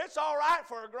cultures where it's all right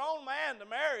for a grown man to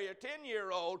marry a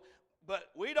 10-year-old, but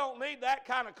we don't need that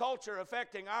kind of culture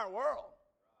affecting our world.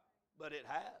 But it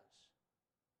has.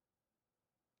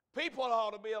 People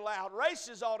ought to be allowed.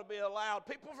 Races ought to be allowed.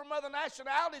 People from other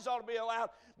nationalities ought to be allowed.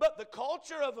 But the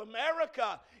culture of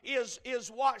America is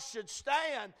what should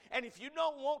stand. And if you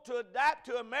don't want to adapt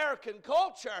to American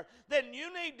culture, then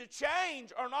you need to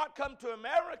change or not come to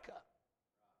America.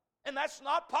 And that's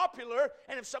not popular.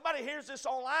 And if somebody hears this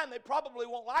online, they probably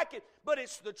won't like it. But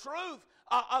it's the truth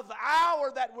of the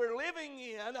hour that we're living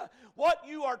in. What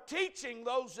you are teaching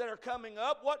those that are coming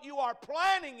up, what you are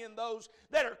planning in those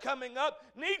that are coming up,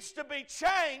 needs to be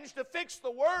changed to fix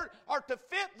the Word or to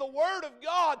fit the Word of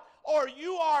God, or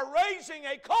you are raising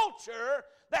a culture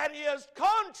that is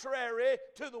contrary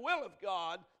to the will of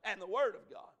God and the Word of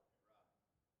God.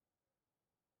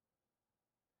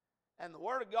 And the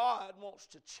Word of God wants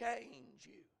to change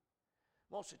you.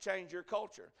 Wants to change your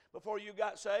culture. Before you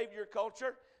got saved, your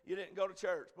culture, you didn't go to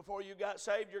church. Before you got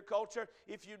saved, your culture,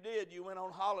 if you did, you went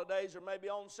on holidays or maybe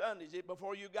on Sundays.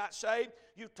 Before you got saved,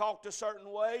 you talked a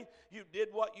certain way. You did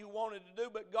what you wanted to do,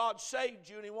 but God saved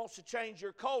you, and He wants to change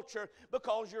your culture,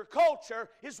 because your culture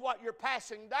is what you're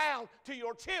passing down to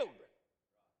your children.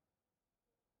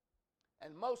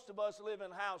 And most of us live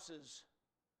in houses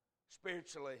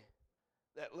spiritually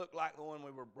that look like the one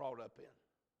we were brought up in.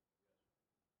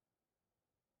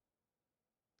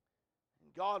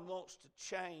 And God wants to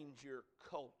change your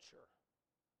culture.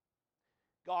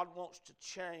 God wants to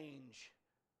change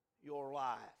your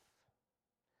life.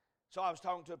 So I was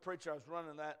talking to a preacher. I was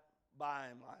running that by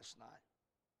him last night.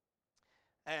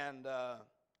 And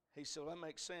he said, well, that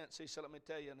makes sense. He said, let me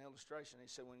tell you an illustration. He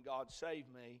said, when God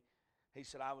saved me, he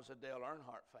said, I was a Dale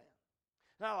Earnhardt fan.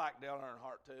 And I like Dale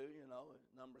Earnhardt too, you know,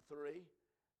 number 3.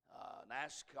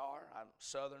 NASCAR. I'm a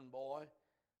Southern boy.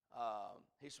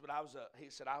 He said, I was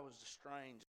a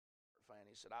strange fan.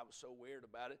 He said, I was so weird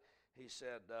about it. He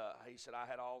said, I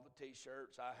had all the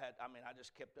T-shirts. I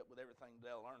just kept up with everything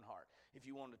Dale Earnhardt. If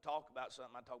you wanted to talk about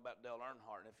something, I'd talk about Dale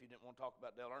Earnhardt. And if you didn't want to talk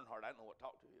about Dale Earnhardt, I didn't know what to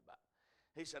talk to you about.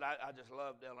 He said, I just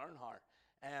love Dale Earnhardt.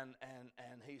 And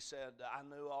he said, I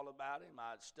knew all about him.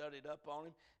 I studied up on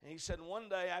him. And he said, one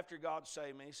day after God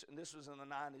saved me, and this was in the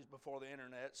 90s before the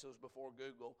internet, so it was before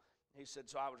Google. He said,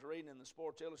 so I was reading in the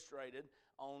Sports Illustrated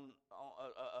on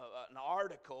an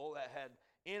article that had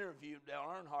interviewed Dale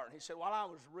Earnhardt. And he said, while I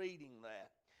was reading that,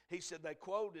 he said they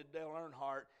quoted Dale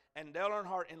Earnhardt, and Dale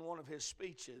Earnhardt in one of his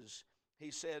speeches, he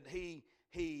said he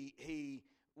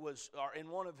or in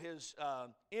one of his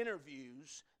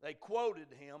interviews, they quoted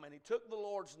him, and he took the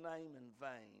Lord's name in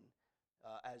vain.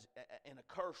 As in a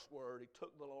curse word, he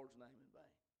took the Lord's name in vain.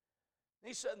 And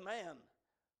he said, man,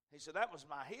 he said, that was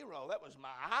my hero. That was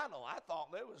my idol. I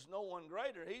thought there was no one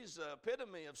greater. He's the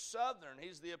epitome of Southern.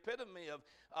 He's the epitome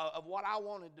of what I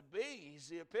wanted to be. He's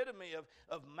the epitome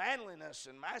of manliness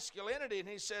and masculinity. And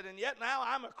he said, and yet now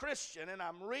I'm a Christian, and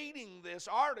I'm reading this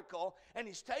article, and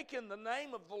he's taken the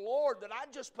name of the Lord that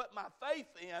I just put my faith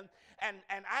in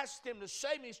and asked him to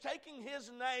save me. He's taking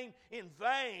his name in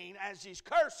vain as he's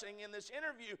cursing in this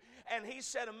interview. And he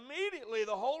said, immediately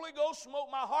the Holy Ghost smote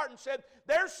my heart and said,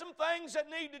 there's some things that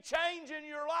need to change in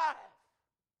your life.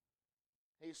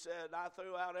 He said, I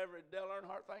threw out every Dale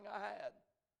Earnhardt thing I had.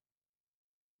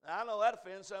 Now, I know that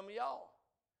offends some of y'all.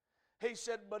 He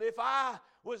said, but if I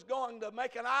was going to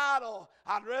make an idol,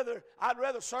 I'd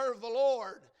rather serve the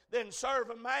Lord than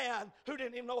serve a man who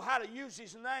didn't even know how to use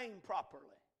his name properly.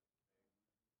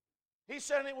 He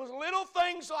said, it was little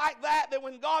things like that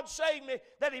when God saved me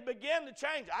that He began to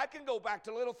change. I can go back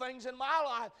to little things in my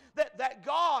life that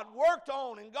God worked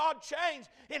on and God changed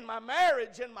in my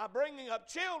marriage, in my bringing up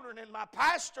children, in my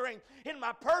pastoring, in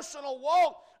my personal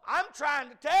walk. I'm trying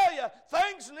to tell you,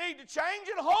 things need to change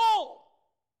at home.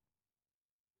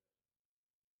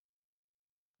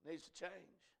 Needs to change.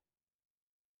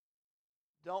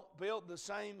 Don't build the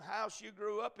same house you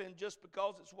grew up in just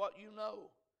because it's what you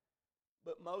know.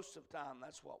 But most of the time,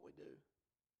 that's what we do.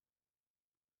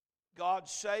 God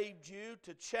saved you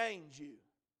to change you.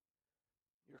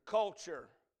 Your culture,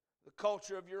 the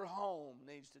culture of your home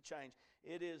needs to change.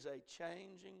 It is a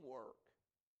changing work,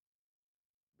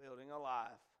 building a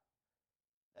life.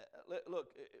 Look,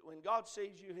 when God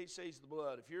sees you, He sees the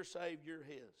blood. If you're saved, you're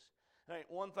His. There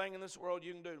ain't one thing in this world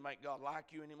you can do to make God like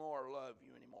you anymore or love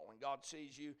you anymore. When God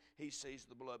sees you, He sees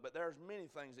the blood. But there's many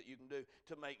things that you can do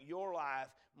to make your life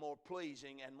more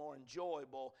pleasing and more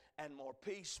enjoyable and more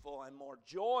peaceful and more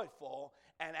joyful.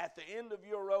 And at the end of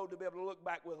your road to be able to look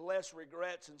back with less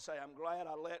regrets and say, I'm glad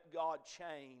I let God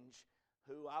change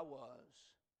who I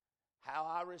was, how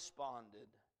I responded,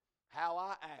 how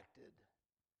I acted.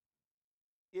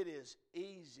 It is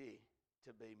easy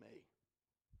to be me.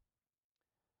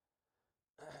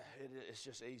 It's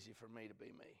just easy for me to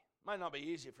be me. It might not be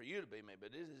easy for you to be me,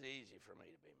 but it is easy for me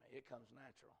to be me. It comes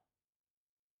natural.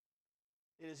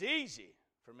 It is easy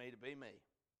for me to be me.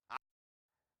 I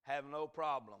have no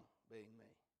problem being me.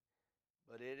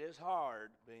 But it is hard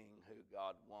being who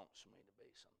God wants me to be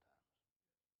sometimes.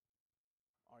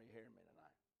 Are you hearing me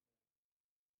tonight?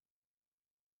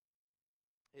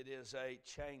 It is a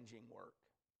changing work.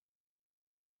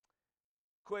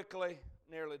 Quickly,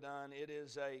 nearly done. It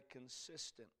is a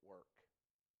consistent work.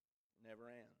 It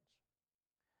never ends.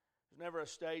 There's never a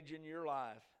stage in your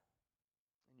life,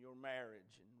 in your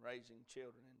marriage, in raising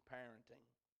children, in parenting,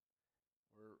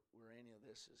 where any of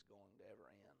this is going to ever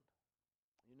end.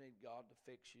 You need God to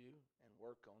fix you and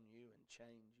work on you and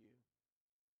change you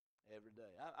every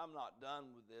day. I'm not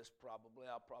done with this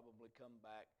probably. I'll probably come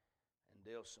back and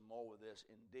deal some more with this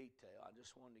in detail. I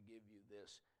just wanted to give you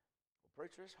this. Well,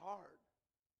 preacher, it's hard.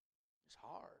 It's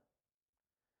hard.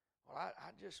 Well,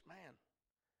 I just, man,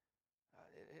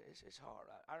 it's hard.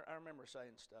 I remember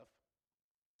saying stuff.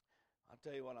 I'll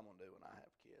tell you what I'm going to do when I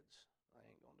have kids. I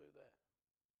ain't going to do that.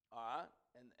 All right?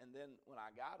 And then when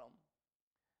I got them,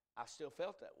 I still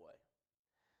felt that way.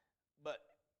 But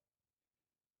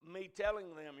me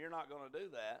telling them you're not going to do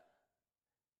that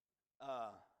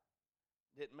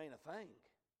didn't mean a thing.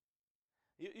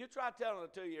 You try telling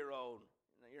a 2-year-old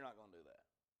you're not going to do that.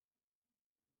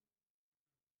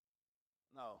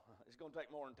 No, it's going to take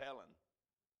more than telling.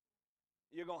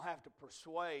 You're going to have to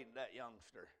persuade that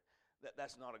youngster that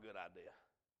that's not a good idea.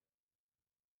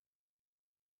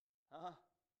 Huh?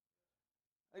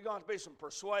 There's going to have to be some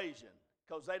persuasion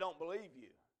because they don't believe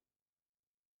you.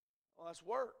 Well, that's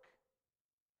work.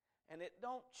 And it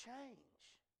don't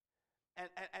change.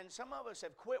 And some of us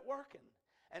have quit working.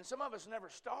 And some of us never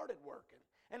started working.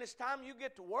 And it's time you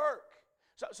get to work.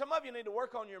 So some of you need to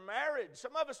work on your marriage.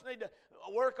 Some of us need to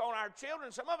work on our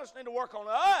children. Some of us need to work on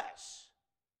us.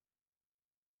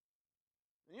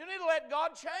 You need to let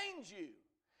God change you.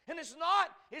 And it's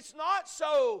not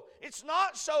so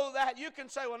that you can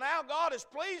say, well, now God is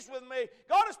pleased with me.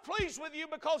 God is pleased with you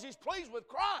because He's pleased with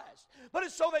Christ. But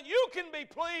it's so that you can be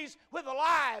pleased with the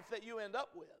life that you end up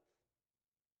with.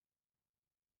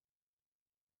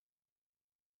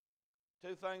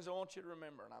 2 things I want you to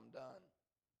remember, and I'm done.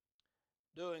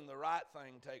 Doing the right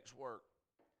thing takes work.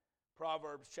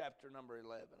 Proverbs chapter number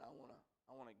 11.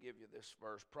 I want to give you this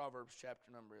verse. Proverbs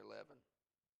chapter number 11.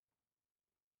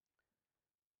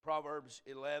 Proverbs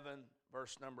 11,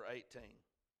 verse number 18.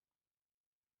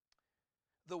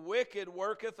 The wicked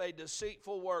worketh a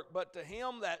deceitful work, but to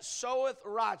him that soweth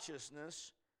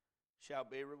righteousness shall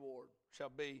be reward, shall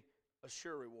be a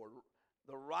sure reward.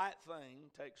 The right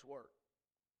thing takes work.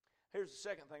 Here's the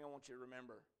second thing I want you to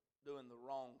remember. Doing the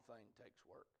wrong thing takes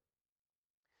work.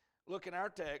 Look in our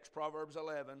text, Proverbs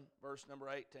 11, verse number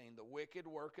 18. The wicked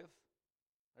worketh.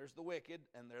 There's the wicked,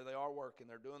 and there they are working.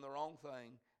 They're doing the wrong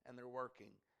thing, and they're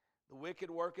working. The wicked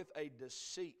worketh a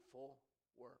deceitful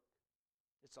work.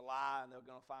 It's a lie, and they're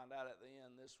going to find out at the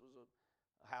end this was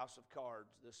a house of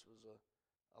cards. This was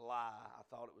a lie. I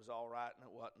thought it was all right, and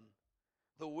it wasn't.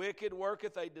 The wicked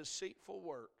worketh a deceitful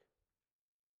work.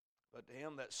 But to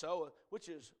him that soweth, which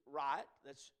is right,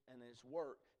 and it's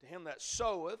work. To him that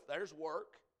soweth, there's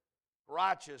work,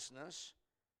 righteousness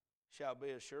shall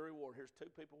be a sure reward. Here's two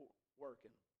people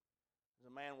working. There's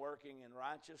a man working in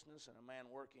righteousness and a man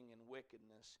working in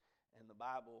wickedness. And the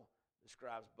Bible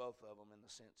describes both of them in the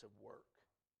sense of work.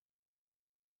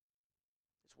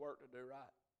 It's work to do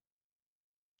right.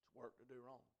 It's work to do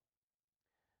wrong.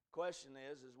 The question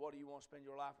is what do you want to spend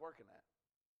your life working at?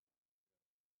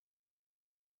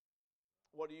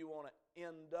 What do you want to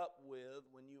end up with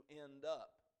when you end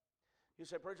up? You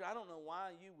say, preacher, I don't know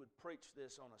why you would preach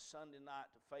this on a Sunday night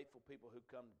to faithful people who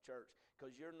come to church,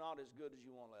 because you're not as good as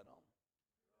you want to let on.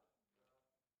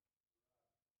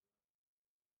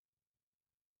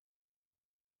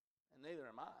 And neither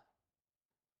am I.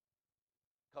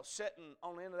 Because sitting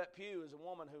on the end of that pew is a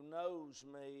woman who knows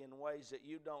me in ways that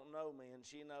you don't know me, and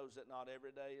she knows that not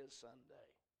every day is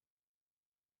Sunday.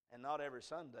 And not every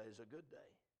Sunday is a good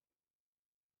day.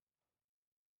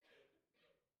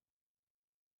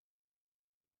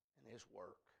 And it's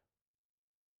work.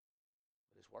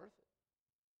 But it's worth it.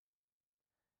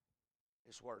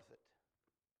 It's worth it.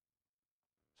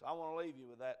 So I want to leave you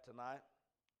with that tonight.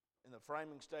 In the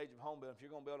framing stage of home building, if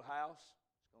you're going to build a house,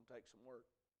 it's going to take some work.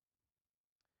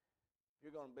 If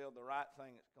you're going to build the right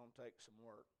thing, it's going to take some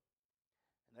work.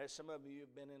 And there's some of you who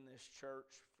have been in this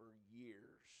church for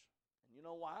years. And you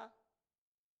know why?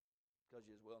 Because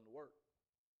you was willing to work.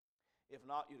 If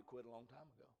not, you'd have quit a long time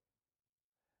ago.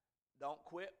 Don't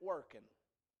quit working.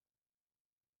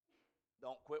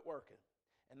 Don't quit working.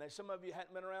 And there's some of you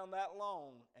hadn't been around that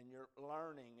long, and you're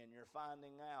learning and you're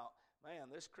finding out, man,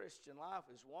 this Christian life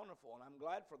is wonderful, and I'm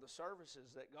glad for the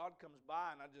services that God comes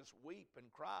by, and I just weep and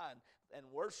cry and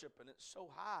worship, and it's so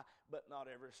high, but not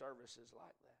every service is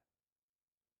like that.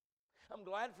 I'm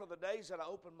glad for the days that I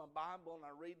open my Bible and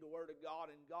I read the Word of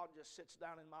God, and God just sits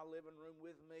down in my living room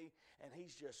with me, and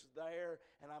He's just there,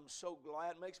 and I'm so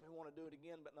glad. It makes me want to do it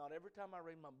again, but not every time I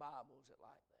read my Bible is it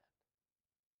like that.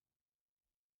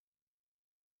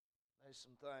 There's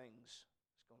some things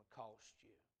it's going to cost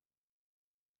you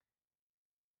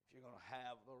if you're going to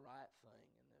have the right thing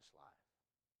in this life.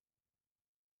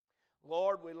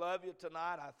 Lord, we love you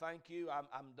tonight. I thank you.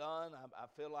 I'm done. I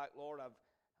feel like, Lord,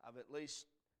 I've at least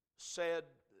said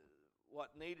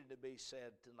what needed to be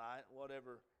said tonight.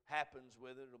 Whatever happens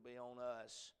with it, it'll be on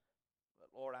us. But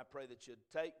Lord, I pray that you'd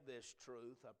take this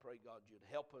truth. I pray, God, you'd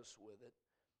help us with it.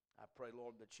 I pray,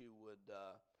 Lord, that you would,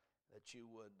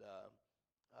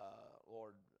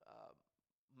 Lord,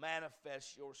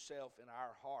 manifest yourself in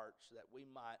our hearts, that we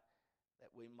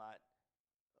might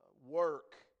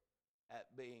work at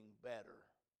being better,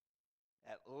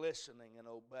 at listening and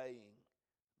obeying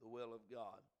the will of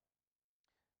God.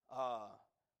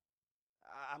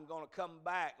 I'm going to come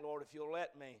back, Lord, if you'll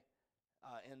let me,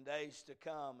 in days to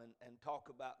come and talk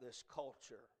about this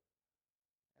culture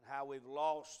and how we've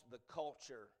lost the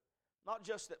culture, not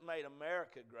just that made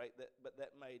America great, but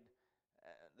that made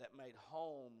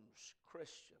homes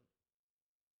Christian.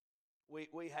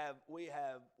 We have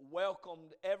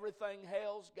welcomed everything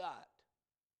hell's got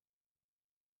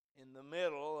in the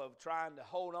middle of trying to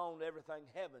hold on to everything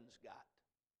heaven's got.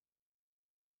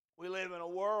 We live in a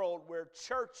world where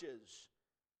churches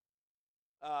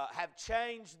have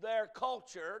changed their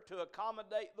culture to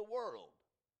accommodate the world.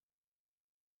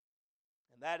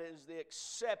 And that is the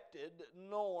accepted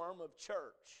norm of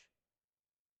church.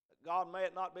 God, may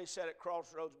it not be said at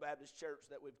Crossroads Baptist Church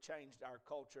that we've changed our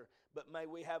culture, but may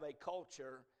we have a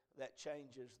culture that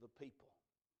changes the people.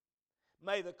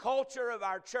 May the culture of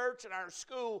our church and our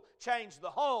school change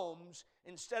the homes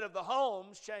instead of the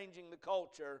homes changing the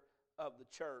culture of the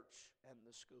church and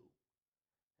the school.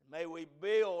 And may we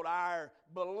build our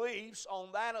beliefs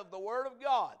on that of the Word of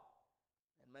God,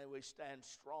 and may we stand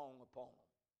strong upon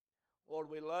them. Lord,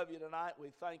 we love you tonight. We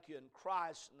thank you in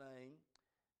Christ's name.